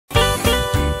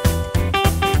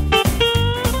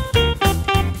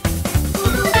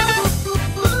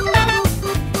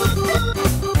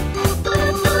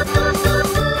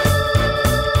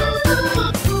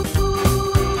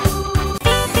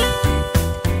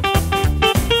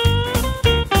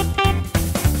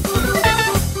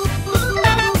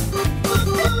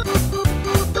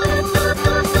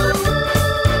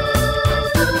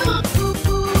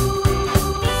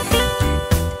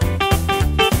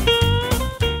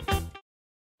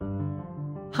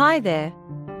Hi there.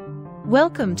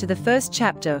 Welcome to the first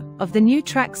chapter of the new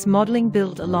tracks modeling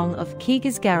build along of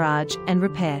Keegers Garage and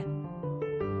Repair.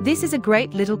 This is a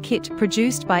great little kit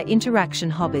produced by Interaction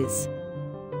Hobbies.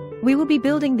 We will be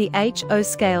building the HO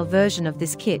scale version of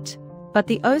this kit, but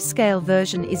the O scale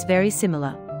version is very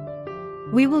similar.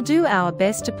 We will do our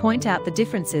best to point out the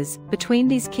differences between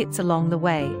these kits along the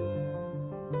way.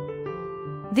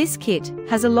 This kit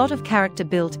has a lot of character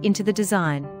built into the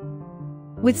design.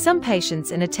 With some patience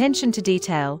and attention to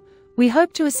detail, we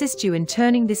hope to assist you in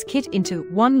turning this kit into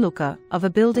one looker of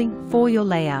a building for your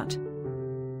layout.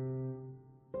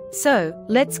 So,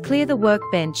 let's clear the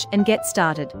workbench and get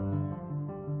started.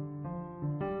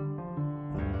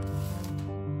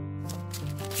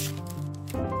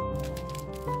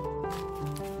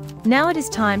 Now it is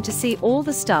time to see all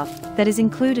the stuff that is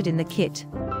included in the kit.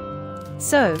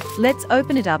 So, let's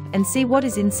open it up and see what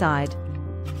is inside.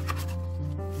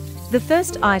 The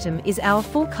first item is our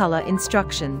full-color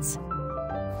instructions.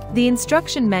 The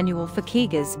instruction manual for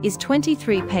Keegers is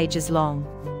 23 pages long.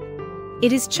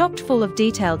 It is chock full of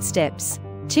detailed steps,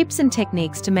 tips and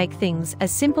techniques to make things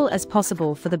as simple as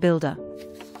possible for the builder.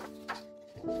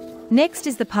 Next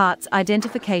is the parts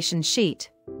identification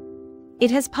sheet. It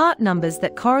has part numbers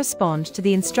that correspond to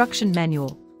the instruction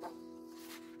manual.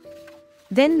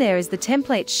 Then there is the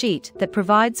template sheet that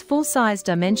provides full-size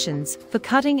dimensions for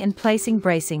cutting and placing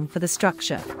bracing for the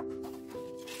structure.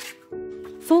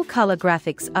 Full-color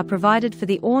graphics are provided for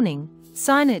the awning,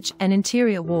 signage and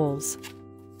interior walls.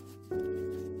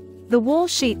 The wall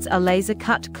sheets are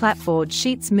laser-cut clapboard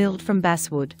sheets milled from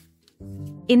basswood.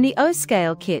 In the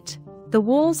O-scale kit, the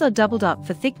walls are doubled up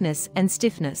for thickness and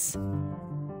stiffness.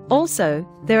 Also,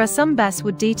 there are some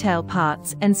basswood detail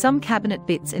parts and some cabinet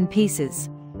bits and pieces.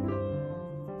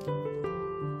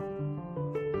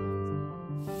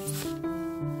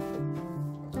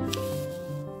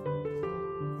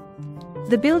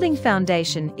 The building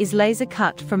foundation is laser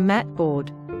cut from matte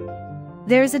board.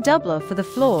 There is a doubler for the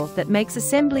floor that makes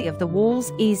assembly of the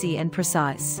walls easy and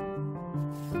precise.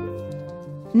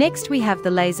 Next we have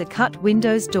the laser cut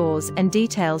windows, doors and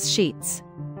details sheets.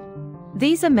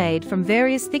 These are made from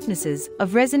various thicknesses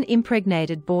of resin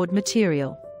impregnated board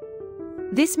material.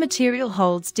 This material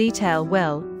holds detail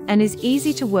well and is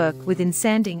easy to work with in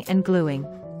sanding and gluing.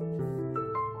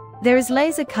 There is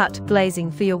laser-cut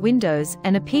glazing for your windows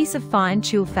and a piece of fine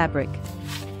tulle fabric.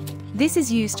 This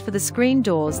is used for the screen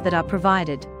doors that are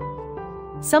provided.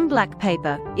 Some black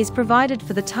paper is provided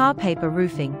for the tar paper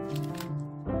roofing.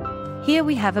 Here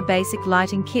we have a basic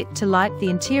lighting kit to light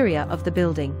the interior of the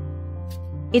building.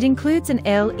 It includes an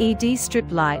LED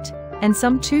strip light and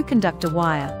some 2-conductor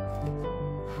wire.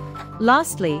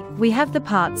 Lastly, we have the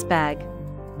parts bag.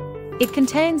 It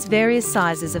contains various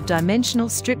sizes of dimensional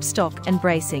strip stock and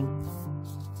bracing.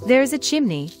 There is a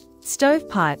chimney,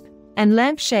 stovepipe, and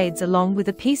lamp shades along with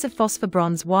a piece of phosphor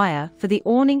bronze wire for the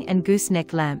awning and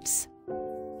gooseneck lamps.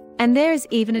 And there is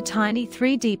even a tiny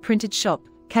 3D printed shop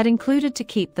cat included to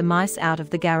keep the mice out of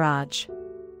the garage.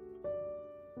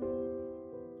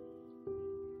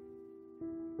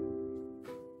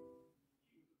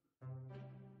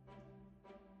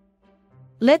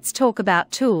 Let's talk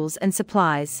about tools and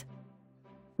supplies.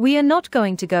 We are not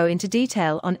going to go into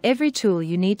detail on every tool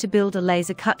you need to build a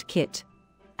laser cut kit,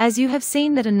 as you have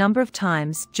seen that a number of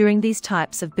times during these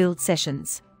types of build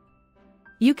sessions.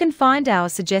 You can find our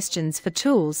suggestions for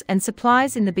tools and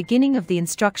supplies in the beginning of the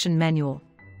instruction manual.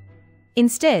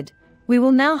 Instead, we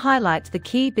will now highlight the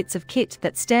key bits of kit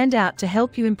that stand out to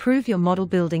help you improve your model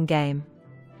building game.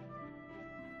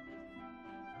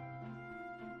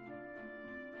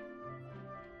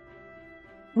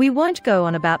 We won't go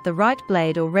on about the right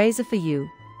blade or razor for you,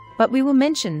 but we will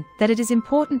mention that it is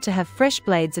important to have fresh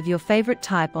blades of your favorite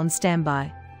type on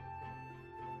standby.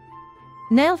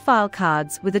 Nail file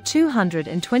cards with a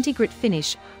 220 grit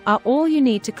finish are all you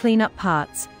need to clean up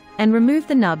parts and remove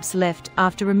the nubs left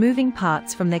after removing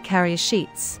parts from their carrier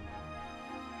sheets.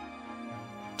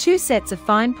 2 sets of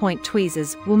fine point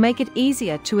tweezers will make it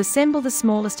easier to assemble the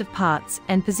smallest of parts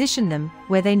and position them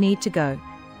where they need to go.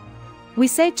 We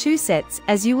say 2 sets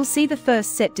as you will see the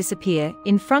first set disappear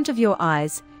in front of your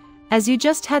eyes, as you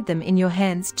just had them in your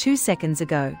hands 2 seconds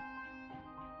ago.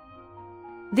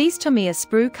 These Tamiya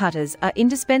sprue cutters are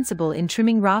indispensable in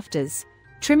trimming rafters,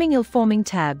 trimming ill-forming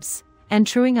tabs, and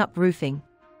truing up roofing.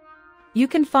 You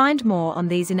can find more on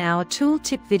these in our tool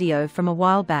tip video from a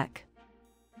while back.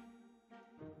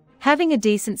 Having a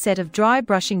decent set of dry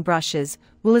brushing brushes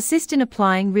will assist in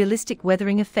applying realistic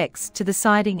weathering effects to the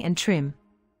siding and trim.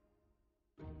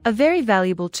 A very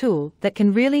valuable tool that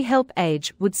can really help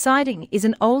age wood siding is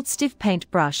an old stiff paint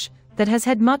brush that has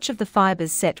had much of the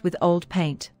fibers set with old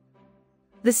paint.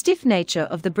 The stiff nature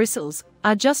of the bristles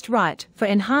are just right for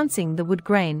enhancing the wood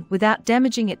grain without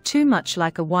damaging it too much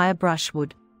like a wire brush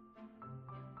would.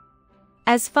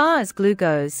 As far as glue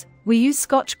goes, we use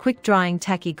Scotch quick drying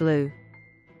tacky glue.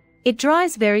 It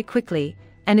dries very quickly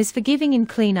and is forgiving in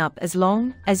cleanup as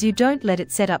long as you don't let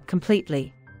it set up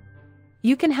completely.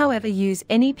 You can however use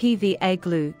any PVA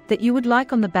glue that you would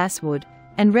like on the basswood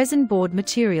and resin board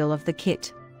material of the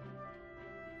kit.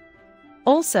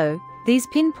 Also, these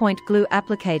pinpoint glue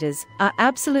applicators are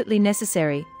absolutely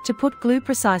necessary to put glue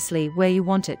precisely where you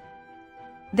want it.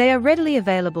 They are readily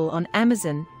available on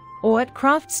Amazon or at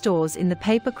craft stores in the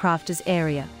paper crafters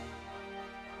area.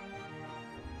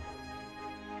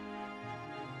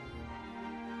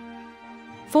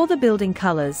 For the building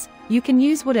colors, you can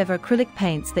use whatever acrylic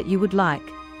paints that you would like,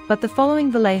 but the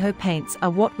following Vallejo paints are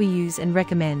what we use and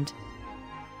recommend.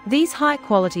 These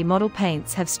high-quality model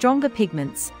paints have stronger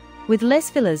pigments, with less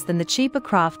fillers than the cheaper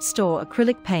craft store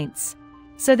acrylic paints,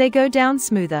 so they go down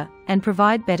smoother and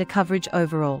provide better coverage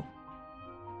overall.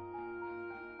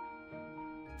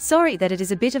 Sorry that it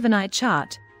is a bit of an eye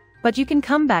chart, but you can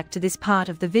come back to this part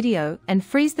of the video and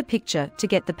freeze the picture to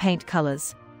get the paint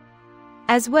colors.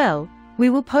 As well, we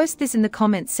will post this in the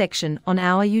comments section on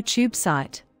our YouTube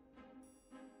site.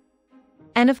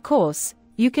 And of course,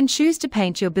 you can choose to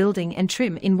paint your building and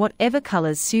trim in whatever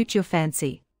colors suit your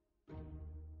fancy.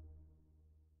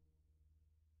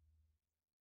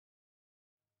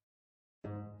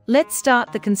 Let's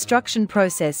start the construction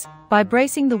process by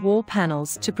bracing the wall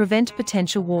panels to prevent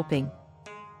potential warping.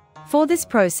 For this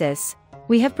process,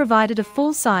 we have provided a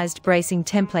full-sized bracing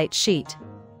template sheet.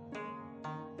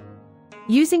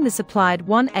 Using the supplied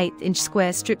 1/8 inch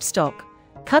square strip stock,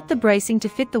 cut the bracing to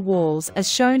fit the walls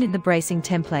as shown in the bracing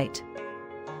template.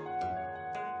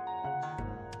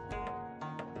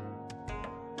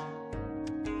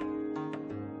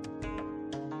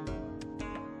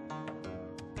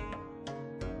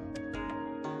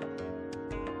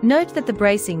 Note that the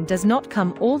bracing does not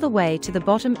come all the way to the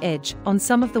bottom edge on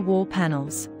some of the wall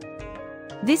panels.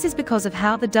 This is because of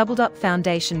how the doubled-up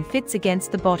foundation fits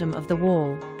against the bottom of the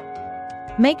wall.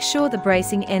 Make sure the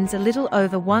bracing ends a little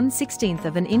over 1/16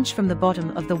 of an inch from the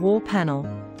bottom of the wall panel,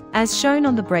 as shown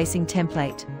on the bracing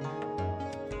template.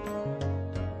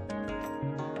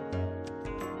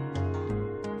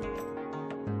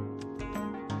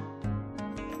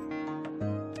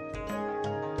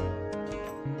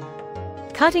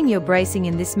 Cutting your bracing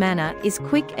in this manner is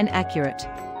quick and accurate.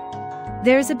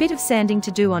 There is a bit of sanding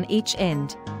to do on each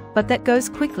end, but that goes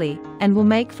quickly and will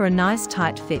make for a nice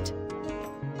tight fit.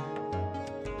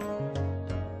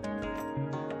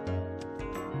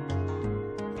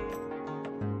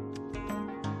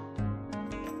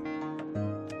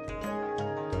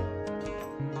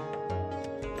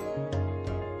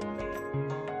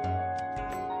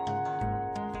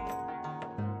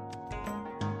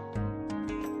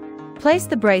 Place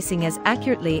the bracing as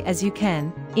accurately as you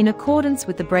can, in accordance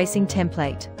with the bracing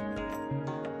template.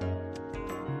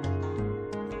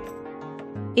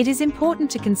 It is important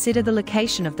to consider the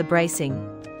location of the bracing,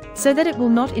 so that it will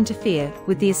not interfere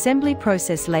with the assembly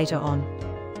process later on.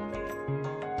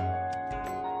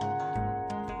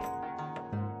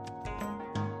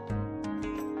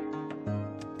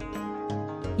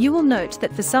 You will note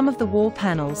that for some of the wall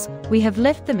panels, we have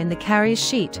left them in the carrier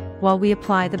sheet while we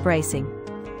apply the bracing.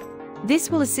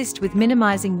 This will assist with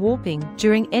minimizing warping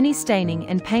during any staining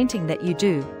and painting that you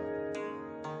do.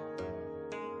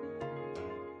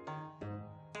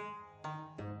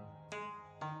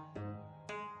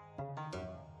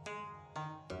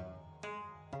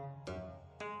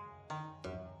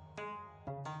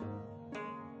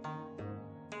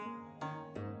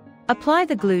 Apply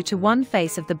the glue to one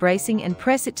face of the bracing and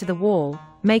press it to the wall,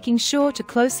 making sure to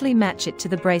closely match it to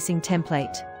the bracing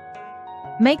template.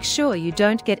 Make sure you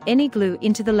don't get any glue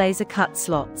into the laser cut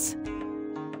slots.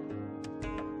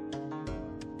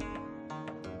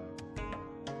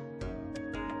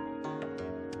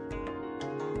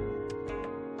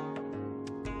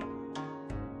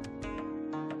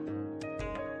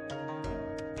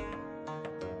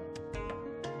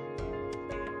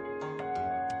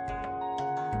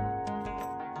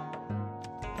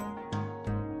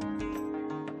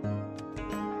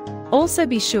 Also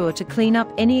be sure to clean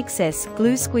up any excess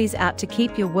glue squeeze out to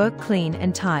keep your work clean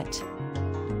and tight.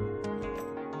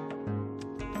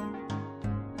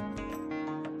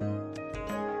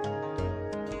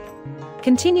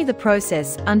 Continue the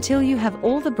process until you have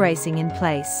all the bracing in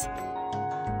place.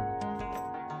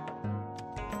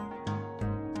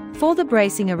 For the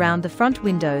bracing around the front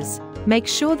windows, make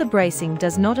sure the bracing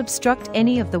does not obstruct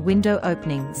any of the window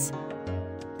openings.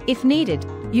 If needed,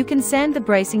 You can sand the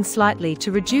bracing slightly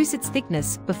to reduce its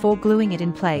thickness before gluing it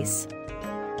in place.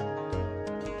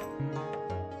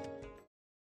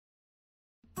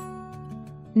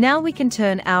 Now we can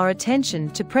turn our attention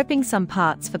to prepping some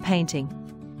parts for painting.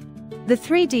 The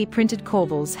 3D printed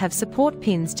corbels have support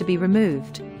pins to be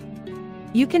removed.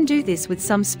 You can do this with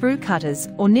some sprue cutters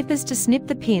or nippers to snip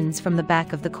the pins from the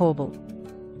back of the corbel.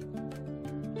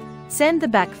 Sand the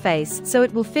back face so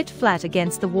it will fit flat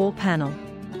against the wall panel.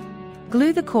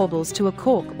 Glue the corbels to a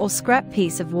cork or scrap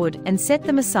piece of wood and set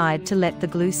them aside to let the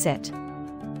glue set.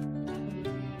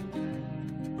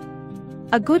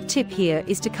 A good tip here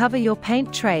is to cover your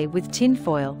paint tray with tin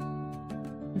foil.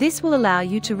 This will allow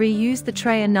you to reuse the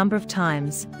tray a number of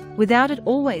times, without it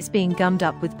always being gummed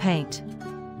up with paint.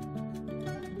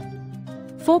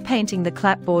 For painting the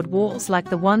clapboard walls like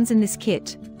the ones in this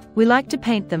kit, we like to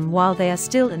paint them while they are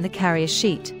still in the carrier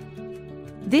sheet.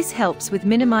 This helps with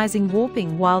minimizing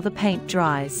warping while the paint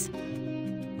dries.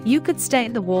 You could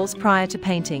stain the walls prior to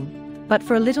painting, but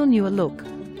for a little newer look,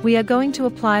 we are going to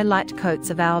apply light coats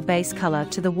of our base color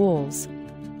to the walls.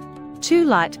 2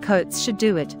 light coats should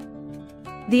do it.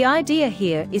 The idea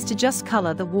here is to just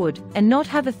color the wood and not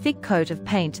have a thick coat of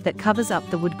paint that covers up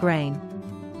the wood grain.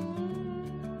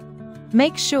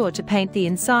 Make sure to paint the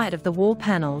inside of the wall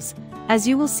panels, as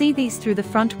you will see these through the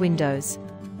front windows.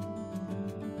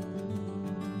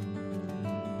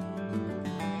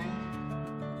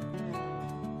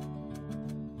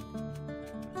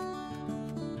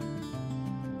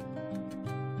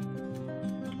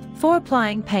 For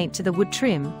applying paint to the wood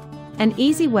trim, an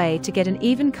easy way to get an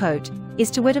even coat is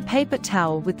to wet a paper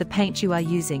towel with the paint you are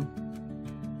using.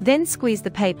 Then squeeze the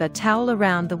paper towel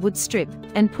around the wood strip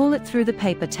and pull it through the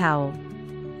paper towel.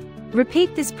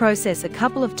 Repeat this process a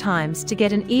couple of times to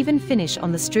get an even finish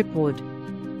on the strip wood.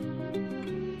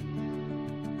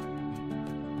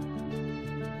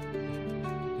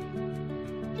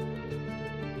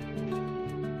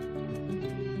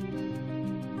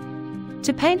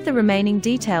 To paint the remaining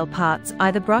detail parts,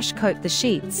 either brush coat the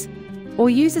sheets, or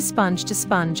use a sponge to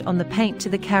sponge on the paint to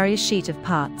the carrier sheet of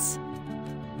parts.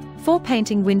 For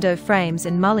painting window frames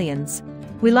and mullions,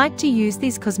 we like to use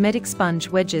these cosmetic sponge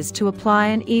wedges to apply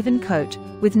an even coat,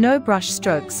 with no brush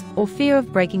strokes or fear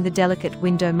of breaking the delicate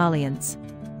window mullions.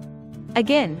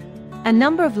 Again, a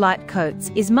number of light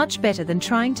coats is much better than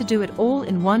trying to do it all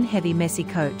in one heavy messy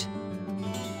coat.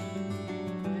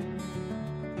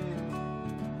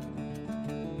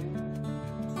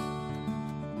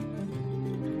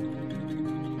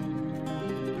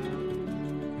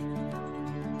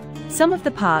 Some of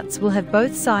the parts will have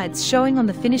both sides showing on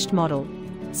the finished model,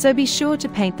 so be sure to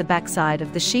paint the backside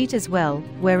of the sheet as well,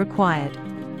 where required.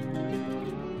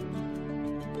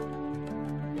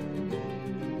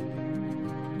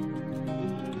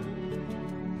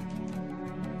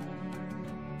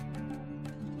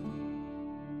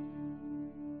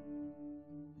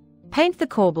 Paint the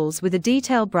corbels with a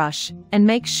detail brush and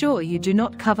make sure you do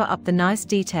not cover up the nice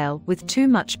detail with too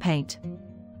much paint.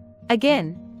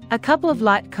 Again, a couple of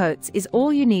light coats is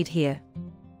all you need here.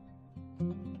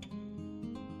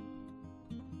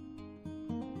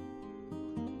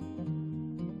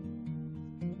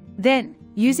 Then,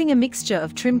 using a mixture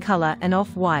of trim color and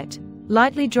off-white,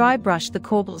 lightly dry brush the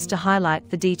corbels to highlight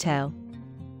the detail.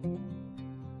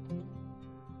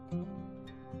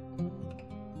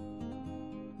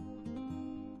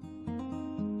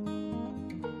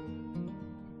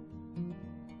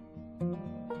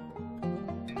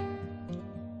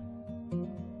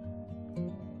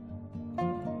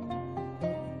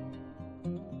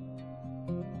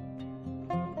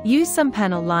 Use some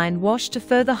panel line wash to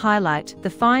further highlight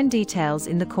the fine details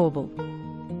in the corbel.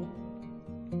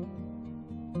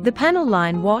 The panel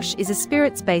line wash is a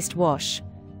spirits-based wash,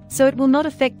 so it will not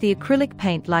affect the acrylic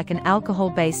paint like an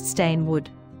alcohol-based stain would.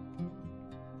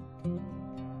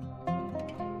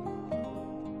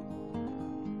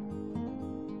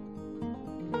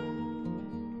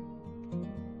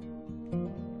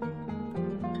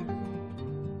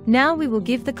 Now we will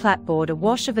give the clapboard a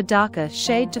wash of a darker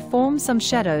shade to form some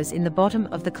shadows in the bottom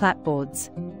of the clapboards.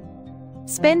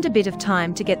 Spend a bit of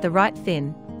time to get the right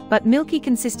thin, but milky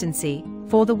consistency,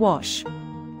 for the wash.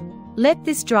 Let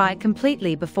this dry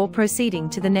completely before proceeding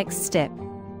to the next step.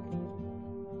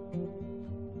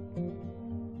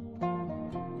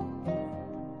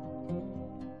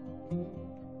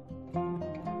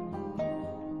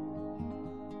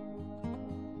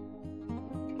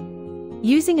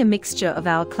 Using a mixture of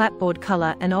our clapboard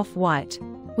color and off-white,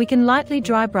 we can lightly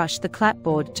dry brush the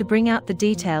clapboard to bring out the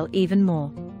detail even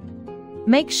more.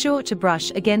 Make sure to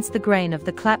brush against the grain of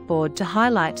the clapboard to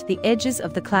highlight the edges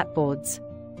of the clapboards.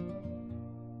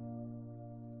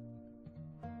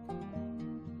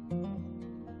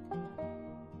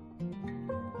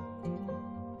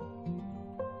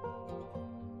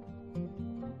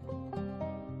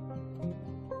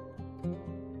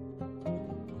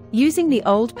 Using the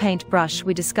old paint brush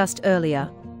we discussed earlier,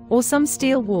 or some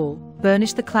steel wool,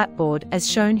 burnish the clapboard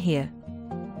as shown here.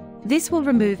 This will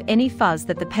remove any fuzz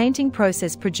that the painting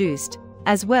process produced.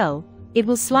 As well, it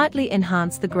will slightly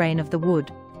enhance the grain of the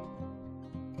wood.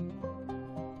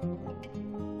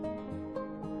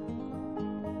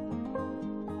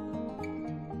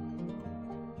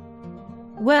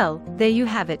 Well, there you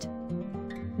have it.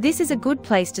 This is a good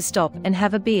place to stop and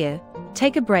have a beer,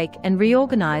 take a break and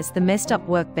reorganize the messed up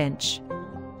workbench.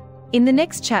 In the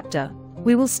next chapter,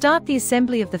 we will start the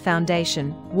assembly of the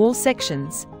foundation, wall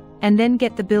sections, and then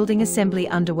get the building assembly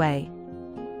underway.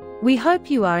 We hope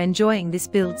you are enjoying this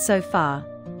build so far.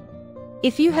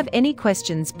 If you have any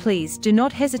questions, please do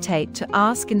not hesitate to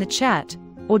ask in the chat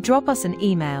or drop us an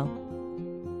email.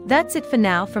 That's it for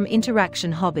now from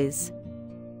Interaction Hobbies.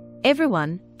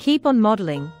 Everyone, keep on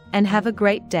modeling and have a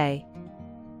great day.